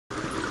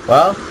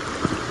Well,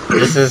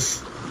 this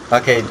is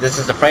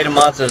the Afraid of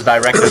Monsters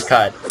director's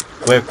cut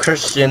with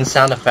Christian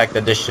sound effect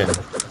edition.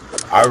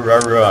 Ah!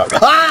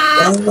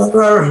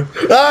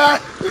 Ah!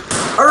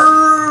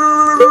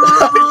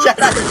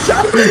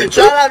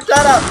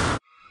 Shut up!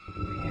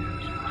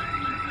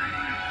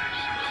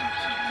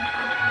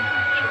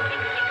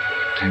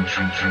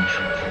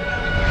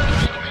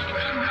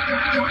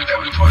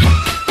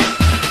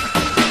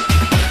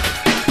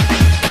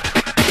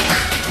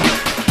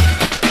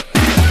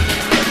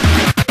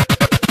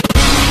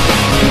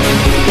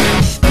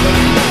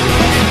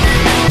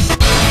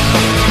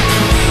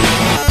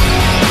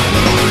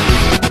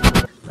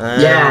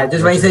 Yeah,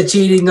 just when he said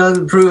cheating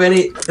doesn't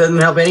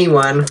help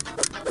anyone.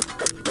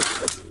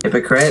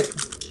 Hypocrite.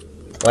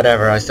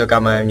 Whatever, I still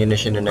got my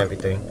ammunition and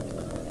everything.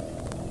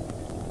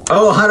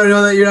 Oh, how do I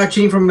know that you're not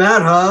cheating from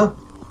that, huh?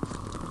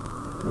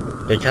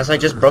 Because I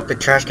just broke the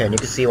trash can, you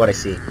can see what I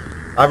see.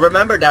 I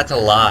remember that's a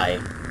lie.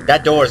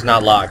 That door is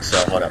not locked, so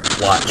hold up,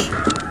 watch.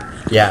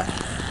 Yeah.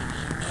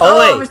 Oh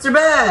wait! Mr.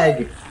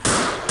 Bag!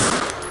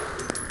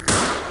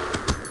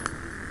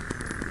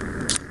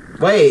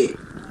 Wait,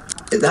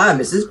 is that a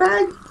Mrs.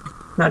 Bag?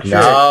 Not sure.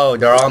 No,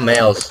 they're all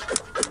males.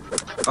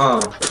 Oh.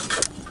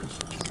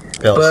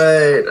 Pills.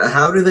 But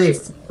how do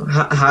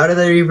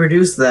they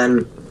reproduce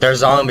then? They're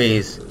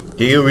zombies.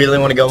 Do you really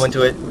want to go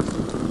into it?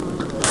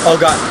 Oh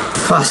god.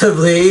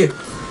 Possibly.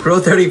 Row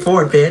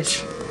 34,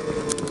 bitch.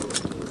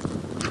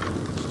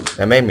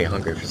 That made me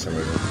hungry for some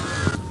reason.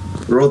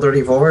 Row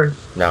 34?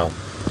 No.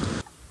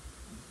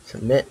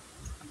 Submit.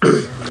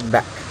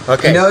 Back.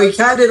 Okay. No, you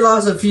kinda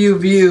lost a few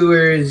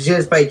viewers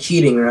just by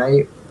cheating,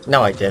 right?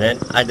 No, I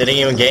didn't. I didn't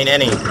even gain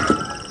any.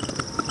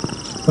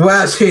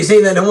 Wow, so you're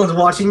saying that no one's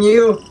watching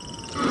you?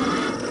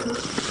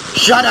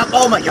 Shut up!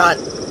 Oh my god!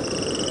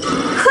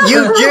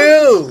 You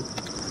do!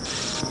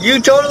 You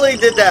totally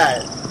did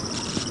that!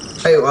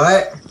 Wait,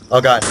 what?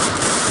 Oh god.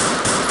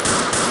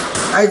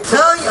 I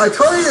told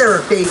you there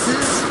were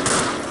faces!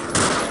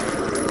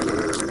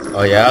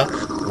 Oh yeah?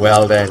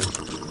 Well then,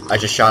 I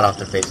just shot off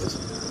the faces.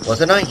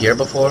 Wasn't I here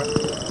before?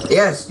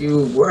 Yes,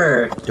 you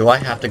were. Do I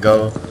have to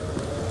go?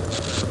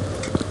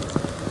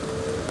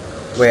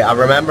 Wait, I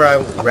remember I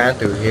ran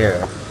through here.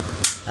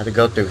 I have to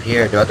go through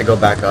here. Do I have to go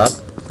back up?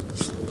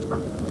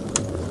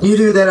 You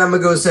do that, I'm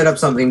gonna go set up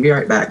something. Be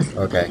right back.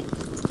 Okay.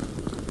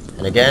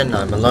 And again,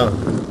 I'm alone.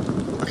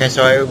 Okay,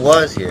 so I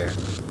was here.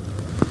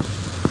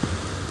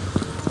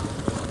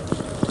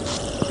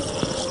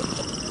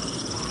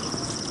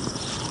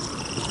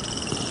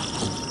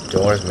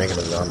 Door's making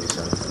a zombie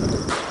sound.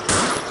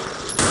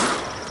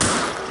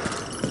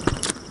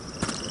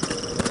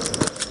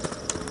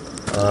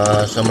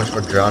 So much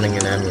for drowning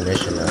in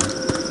ammunition now.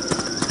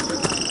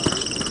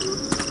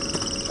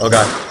 Oh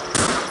god.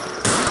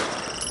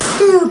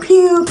 Pew,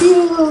 pew,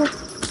 pew.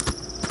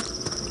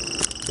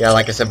 Yeah,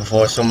 like I said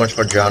before, so much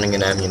for drowning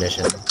in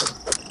ammunition.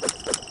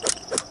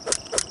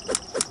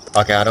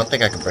 Okay, I don't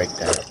think I can break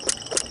that.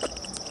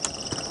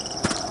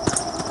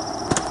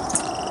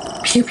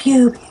 Pew,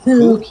 pew, pew,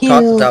 Who pew.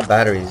 talks without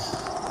batteries?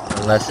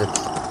 Unless it's...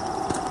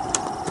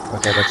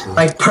 Okay, let's see.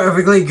 Like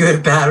perfectly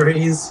good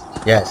batteries?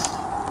 Yes.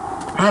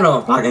 I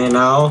don't fucking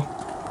know.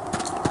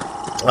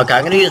 Okay,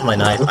 I'm gonna use my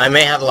knife. I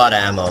may have a lot of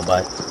ammo,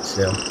 but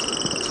still.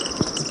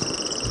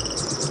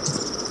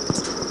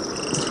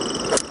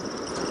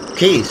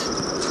 Keys.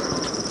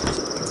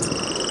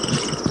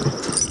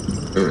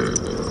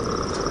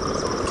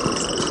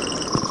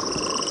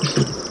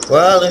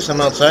 Well, at least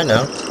I'm outside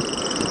now.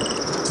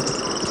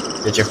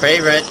 It's your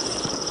favorite.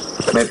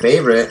 My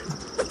favorite?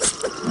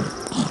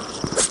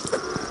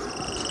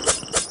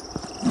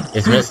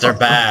 It's Mr.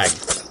 Bag.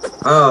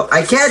 Oh,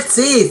 I can't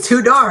see. It's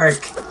too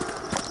dark.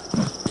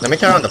 Let me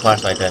turn on the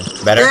flashlight then.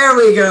 Better? There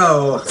we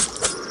go.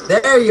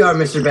 There you are,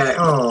 Mr. Bag.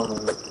 Oh.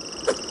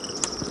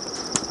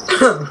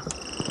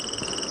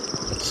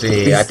 Let's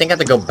see. I think I have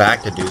to go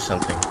back to do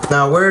something.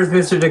 Now, where's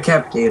Mr.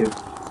 Decapitated?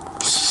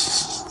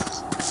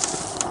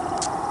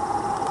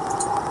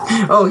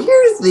 Oh,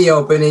 here's the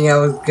opening I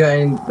was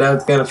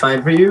gonna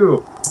find for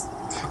you.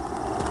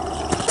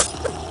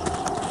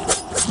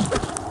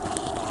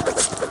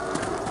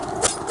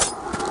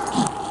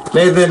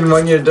 Nathan,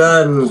 when you're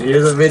done,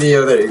 here's a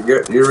video that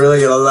you're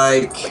really gonna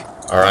like.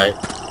 Alright.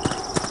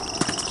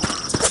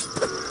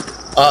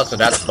 Oh, so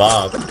that's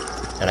Bob.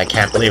 And I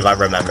can't believe I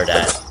remember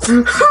that.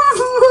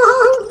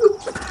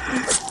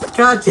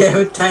 God damn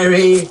it,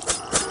 Tyree.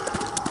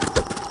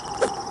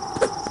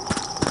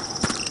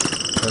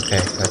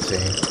 Okay, let's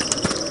see.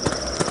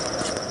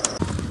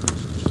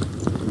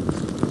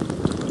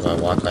 Do I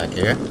walk back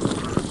here?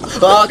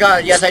 Oh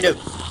god, yes I do!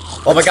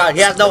 Oh my god,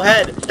 he has no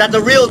head! That's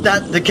a real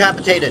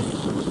decapitated!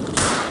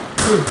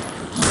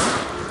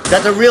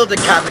 That's a real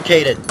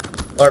decapitated!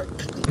 Or,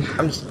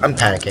 I'm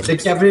panicking.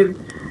 Decapitated?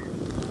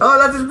 Oh,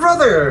 that's his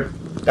brother!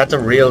 That's a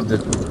real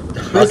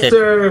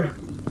Mr. Okay.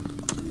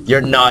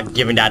 You're not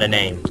giving that a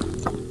name.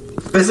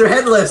 Mr.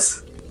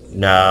 Headless!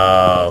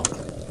 No.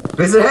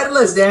 Mr.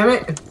 Headless, damn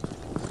it!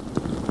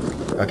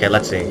 Okay,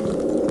 let's see.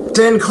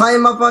 Then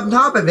climb up on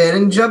top of it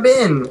and jump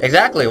in.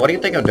 Exactly, what do you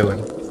think I'm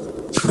doing?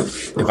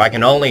 If I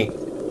can only...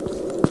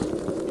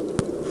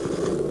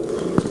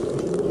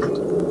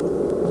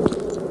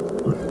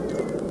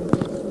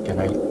 Can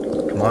I...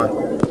 Come on.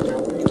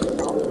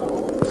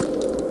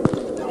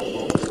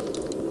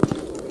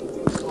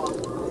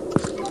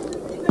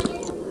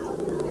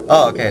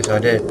 Oh, okay, so I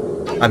did.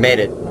 I made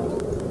it.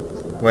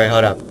 Wait,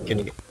 hold up. Can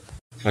you...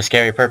 For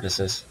scary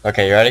purposes.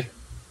 Okay, you ready?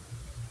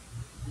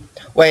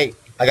 Wait,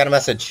 I got a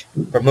message.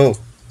 From who?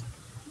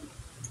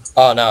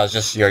 Oh, no, it's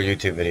just your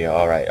YouTube video.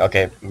 Alright,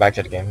 okay, back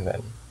to the game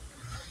then.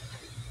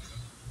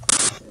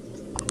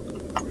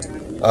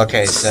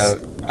 Okay, so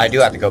I do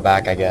have to go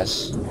back, I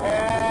guess.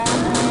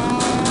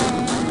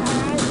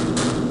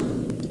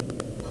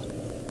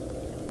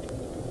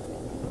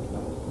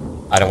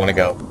 I don't want to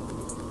go.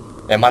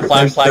 And my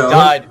flashlight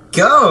died.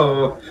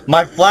 Go!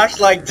 My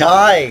flashlight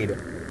died!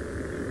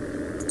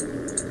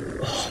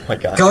 Oh my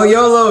god. Go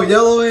YOLO!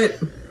 YOLO it!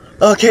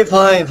 Okay,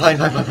 fine.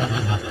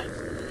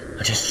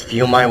 I'll just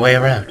feel my way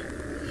around.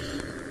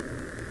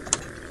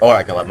 Or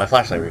I can let my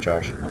flashlight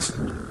recharge.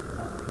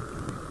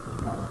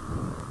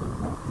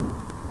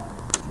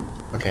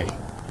 Okay.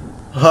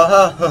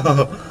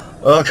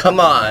 Oh, come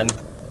on.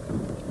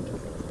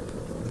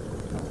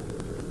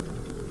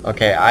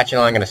 Okay,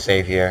 actually I'm gonna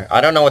save here.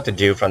 I don't know what to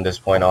do from this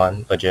point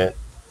on, legit.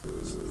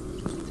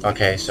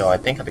 Okay, so I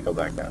think I have to go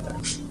back down there.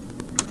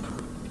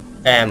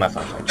 And my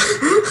flashlight.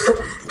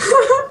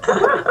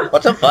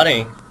 What's so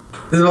funny?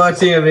 Just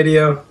watching a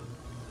video.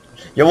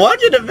 You're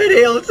watching a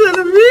video instead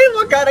of me?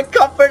 What kind of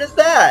comfort is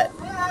that?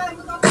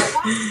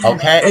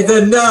 Okay. It's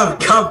enough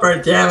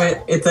comfort, damn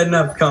it. It's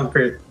enough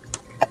comfort.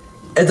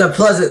 It's a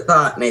pleasant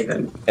thought,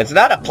 Nathan. It's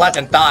not a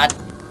pleasant thought.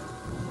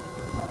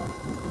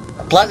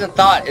 A pleasant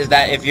thought is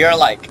that if you're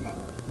like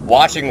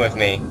watching with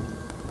me.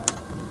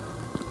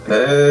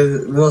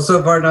 Well,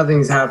 so far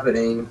nothing's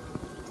happening.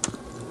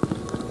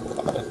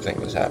 A lot of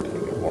things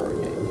happening in horror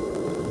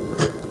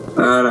game.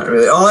 Not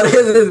really. All it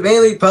is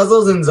mainly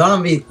puzzles and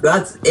zombies.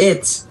 That's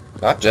it.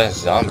 Not just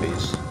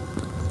zombies.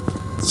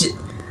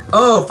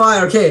 Oh,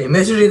 fine, okay.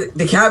 Mr.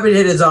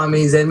 Decapitated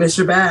Zombies and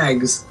Mr.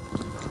 Bags.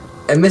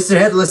 And Mr.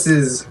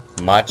 Headless's.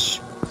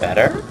 Much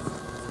better?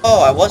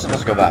 Oh, I was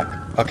supposed to go back.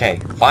 Okay,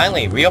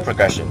 finally, real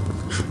progression.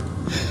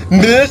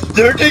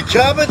 Mr.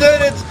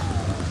 Decapitated!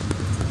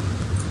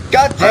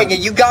 God dang it,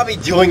 you got me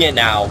doing it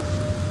now.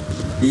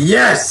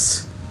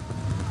 Yes!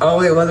 Oh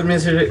wait, was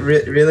it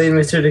really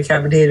Mr.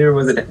 Decapitated or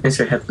was it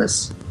Mr.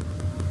 Headless?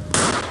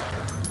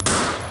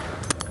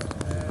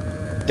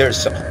 There's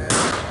some...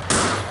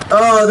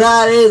 Oh,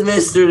 that is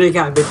Mr.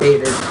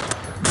 Decapitated.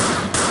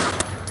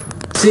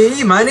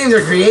 See, my names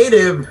are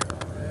creative.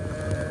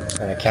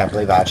 I can't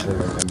believe I actually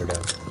remembered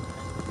it.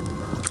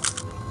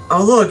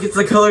 Oh look, it's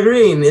the color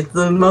green. It's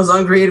the most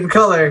uncreative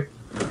color.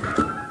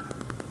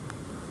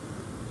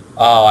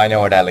 Oh, I know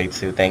where that leads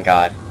to, thank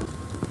God.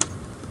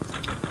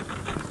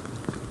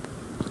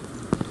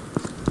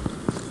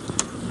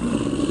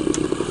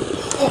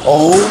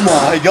 Oh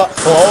my god,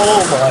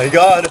 oh my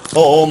god,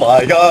 oh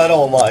my god,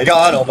 oh my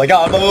god, oh my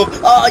god, move!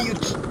 Oh, you...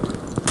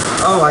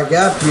 Oh my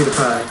god,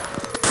 PewDiePie.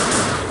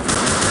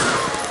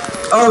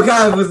 Oh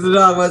god, it was the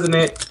dog, wasn't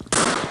it?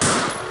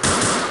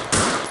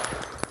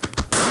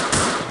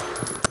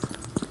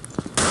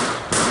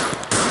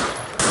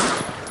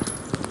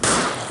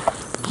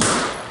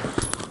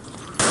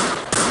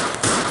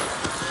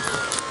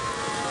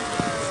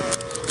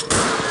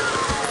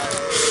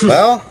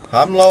 Well,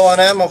 I'm low on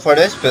ammo for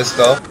this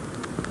pistol.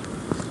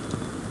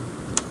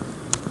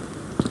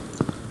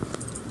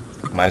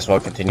 Might as well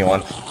continue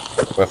on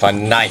with a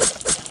knife.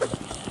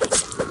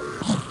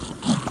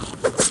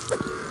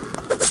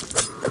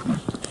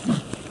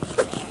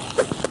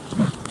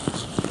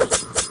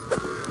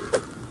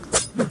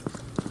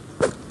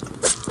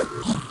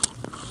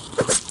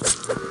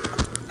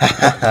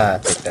 Haha,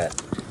 take that.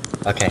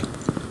 Okay,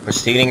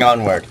 proceeding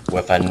onward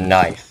with a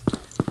knife.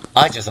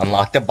 I just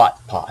unlocked a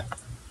bot pod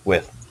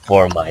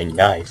for my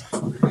knife.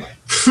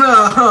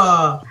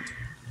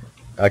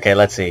 Okay,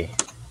 let's see.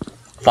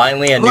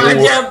 Finally a new... Watch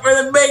out for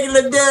the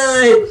regular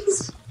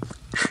dimes!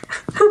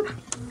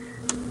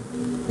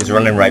 He's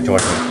running right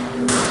towards me.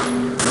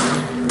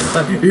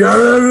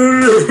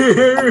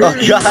 Oh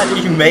god,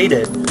 he made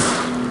it!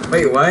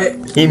 Wait,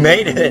 what? He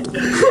made it!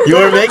 You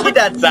were making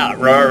that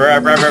sound!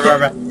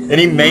 And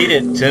he made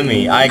it to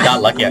me. I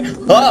got lucky.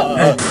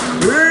 Oh!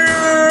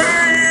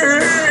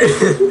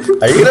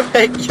 Are you gonna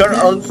make your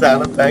own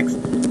sound effects?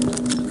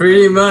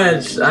 Pretty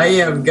much. I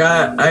have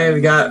got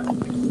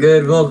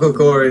good vocal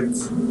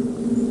cords.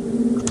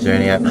 Is there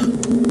any ammo?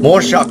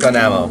 More shotgun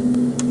ammo.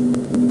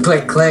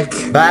 Click, click.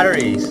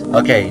 Batteries.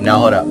 Okay, now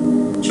hold up.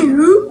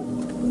 Choo.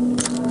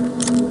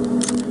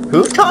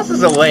 Who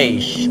tosses away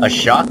a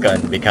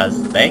shotgun? Because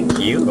thank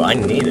you, I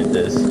needed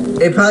this.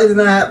 It probably does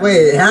not have.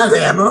 Wait, it has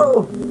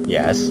ammo.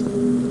 Yes.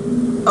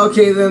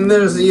 Okay, then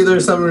there's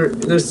something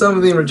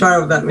retarded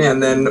with that man.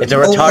 Then it's a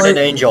retarded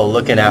angel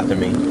looking after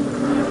me.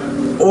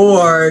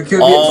 Or it could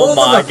be. Oh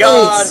my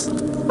god!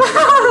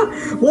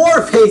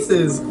 War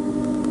faces.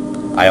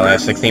 I only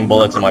have 16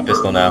 bullets in my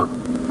pistol now.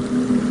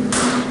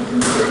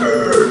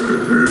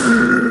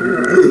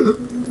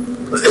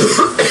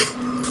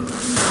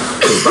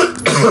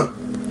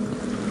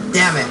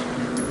 Damn it.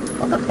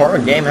 What horror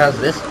game has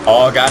this?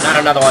 Oh god, not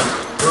another one.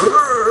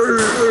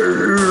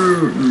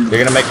 You're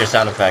gonna make your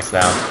sound effects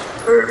now.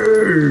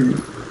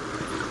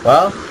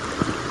 Well,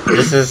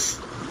 this is...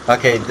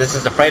 Okay, this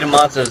is Afraid of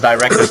Monsters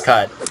Director's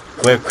Cut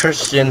with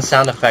Christian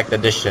Sound Effect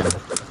Edition.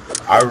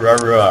 Ah!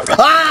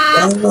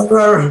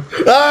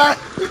 Ah!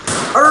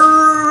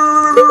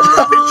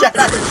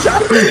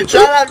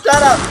 Shut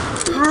up!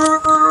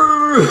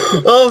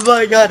 Oh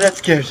my god, that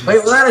scared me.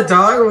 Wait, was that a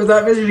dog or was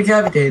that Mr.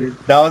 Decapitated?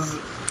 That was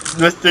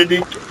Mr.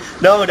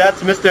 No,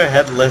 that's Mr.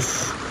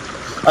 Headless.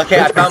 Okay,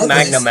 I found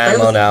Magnum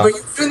ammo now. But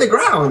you're in the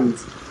ground.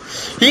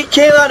 He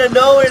came out of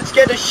nowhere and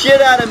scared the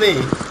shit out of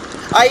me.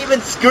 I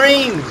even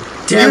screamed.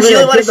 Damn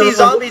Usually it, when I see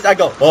zombies, I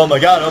go, oh my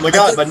god,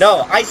 but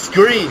no, I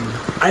screamed.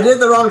 I did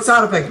the wrong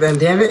sound effect then,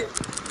 damn it.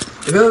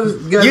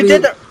 You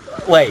did the...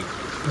 Wait,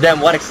 then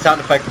what sound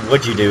effect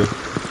would you do?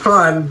 Hold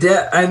on,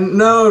 I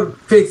know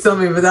pick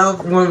something, but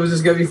that one was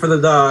just gonna be for the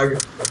dog.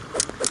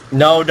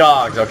 No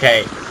dogs,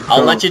 okay.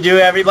 I'll let you do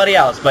everybody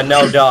else, but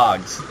no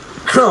dogs.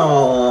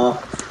 Oh,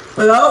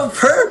 but that was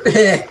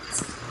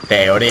perfect.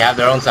 They already have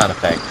their own sound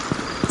effect.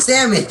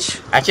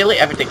 Sandwich. Actually,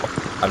 everything...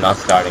 I'm not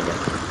starting it.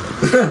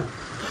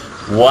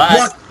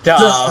 What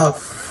the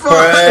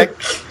frick?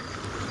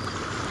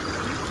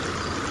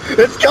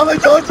 It's coming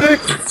towards me!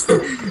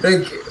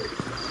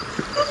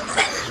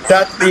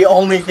 That's the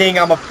only thing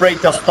I'm afraid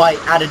to fight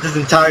out of this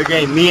entire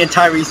game. Me and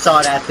Tyree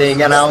saw that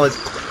thing and I was...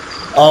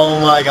 Oh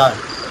my god.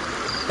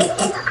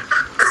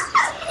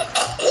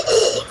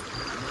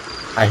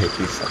 I hate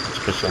you so much,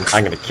 Christian.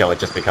 I'm gonna kill it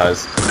just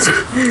because.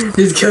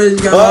 Just because you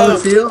got all the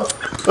steel?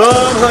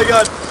 Oh my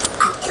god.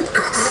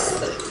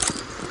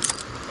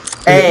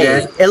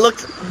 Hey, it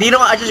looks... You know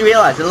what? I just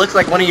realized. It looks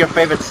like one of your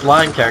favorite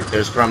slime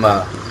characters from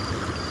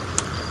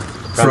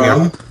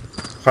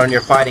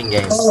your fighting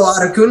game. Oh,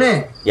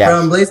 Arakune? Yes.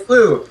 From Blaze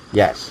Blue?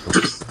 Yes.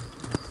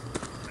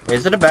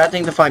 Is it a bad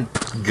thing to find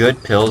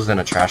good pills in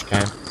a trash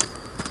can?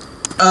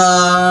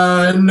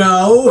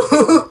 No.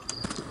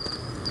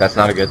 That's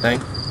not a good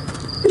thing?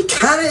 It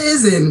kinda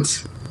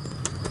isn't.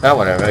 Oh,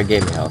 whatever. It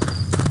gave me health.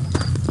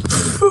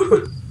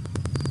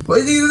 What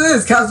is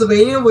this?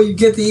 Castlevania where you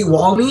get to eat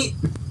wall meat?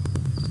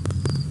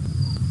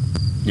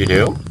 You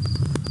do?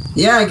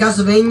 Yeah, in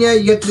Castlevania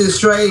you get to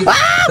destroy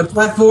the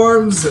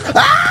platforms.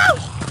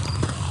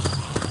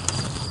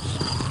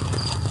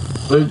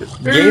 The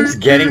game's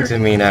getting to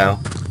me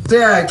now. So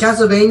yeah,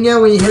 Castlevania,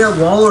 when you hit a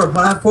wall or a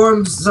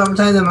platform,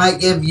 sometimes it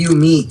might give you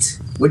meat,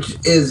 which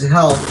is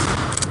health.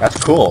 That's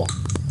cool.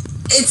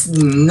 It's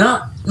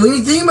not. When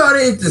you think about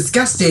it, it's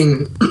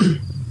disgusting.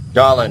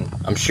 Darling,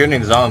 I'm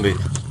shooting zombies.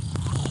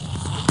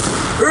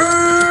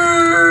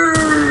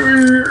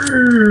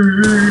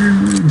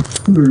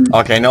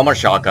 Okay, no more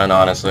shotgun,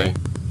 honestly.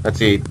 Let's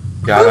see.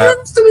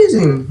 That's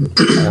amazing.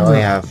 I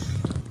only have...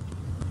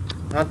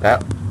 Not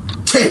that.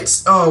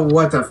 Tits! Oh,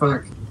 what the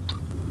fuck?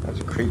 That's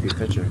a creepy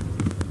picture.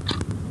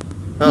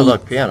 Oh,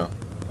 look, piano.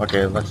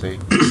 Okay, let's see.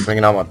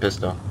 Bringing out my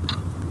pistol.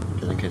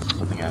 Just in case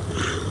something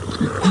happens.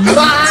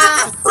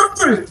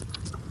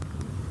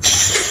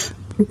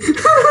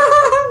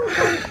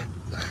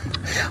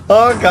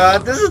 Oh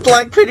god, this is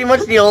like pretty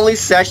much the only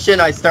session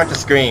I start to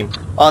scream.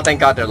 Oh, thank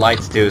god there are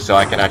lights too, so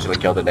I can actually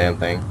kill the damn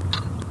thing.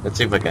 Let's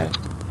see if I can.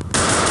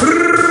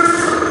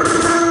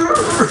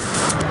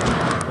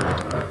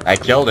 I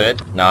killed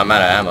it. Now I'm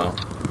out of ammo.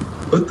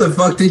 What the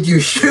fuck did you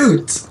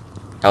shoot?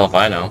 Hell if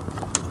I know.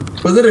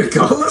 Was it a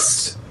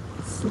ghost?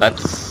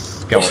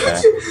 Let's go with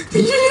that.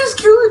 Did you just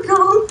kill a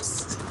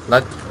ghost?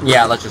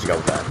 Yeah, let's just go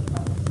with that.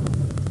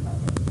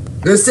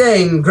 Just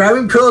saying,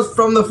 grabbing pills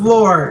from the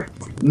floor.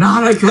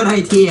 Not a good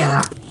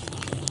idea.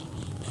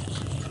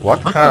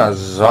 What kind of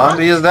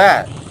zombie is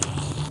that?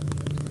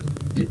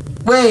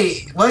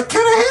 Wait, what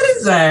kind of head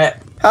is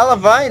that? Hell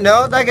if I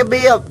know, that could be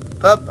Is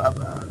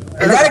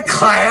that a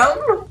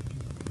clown?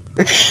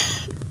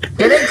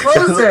 Get in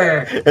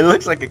closer. It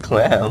looks like a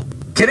clown.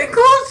 Get in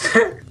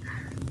closer.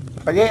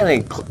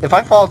 If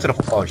I fall to the...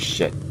 Oh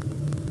shit.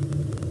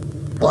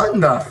 What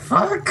the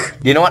fuck?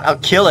 You know what? I'll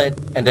kill it,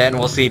 and then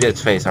we'll see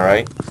its face,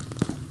 alright?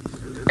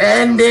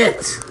 End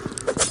it.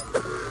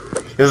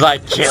 He's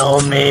like,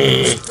 kill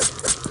me.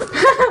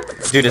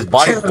 Dude, his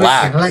body's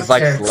black. It's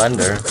like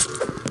Slender.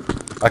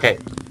 Okay.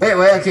 Wait,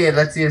 okay,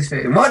 let's see his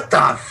face. What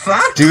the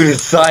fuck? Dude,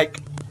 it's like...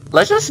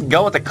 Let's just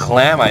go with the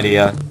clam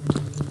idea.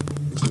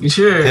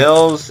 Sure.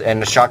 Pills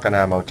and the shotgun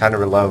ammo. Time to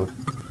reload.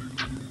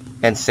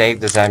 And save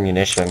this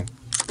ammunition.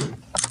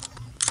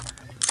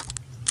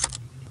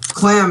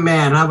 Clam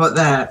man, how about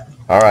that?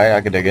 Alright,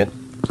 I can dig it.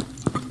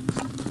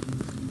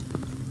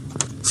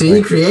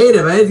 See,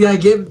 creative. I just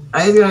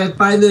gotta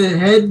find the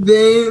head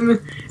name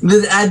and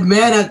just add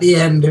man at the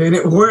end, and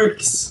it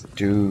works.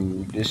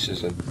 Dude, this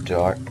is a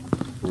dark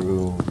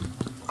room.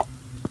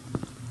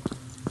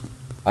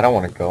 I don't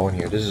want to go in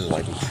here. This is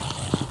like...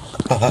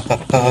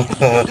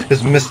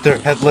 It's Mr.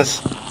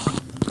 Headless.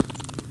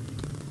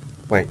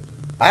 Wait,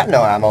 I have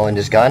no ammo in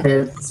this gun.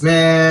 Headless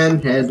man,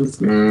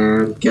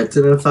 get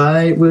to the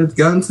fight with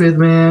Gunsmith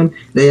man.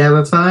 They have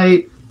a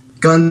fight.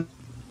 Gunsmith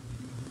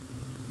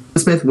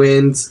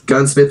wins.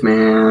 Gunsmith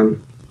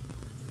man.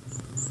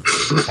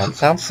 That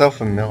sounds so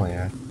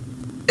familiar.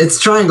 It's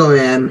Triangle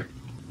Man.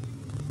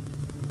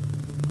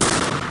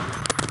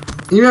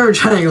 You remember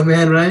Triangle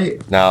Man,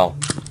 right? No.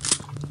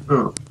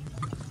 Oh.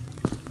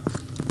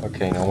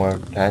 Okay, no more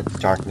that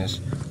darkness.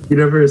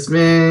 Universe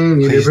Man.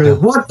 Please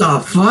Universe. no. What the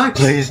fuck?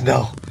 Please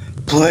no.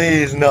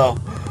 Please no.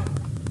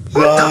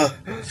 What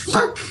the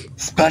fuck?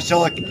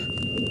 Special.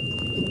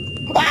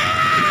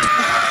 Ah!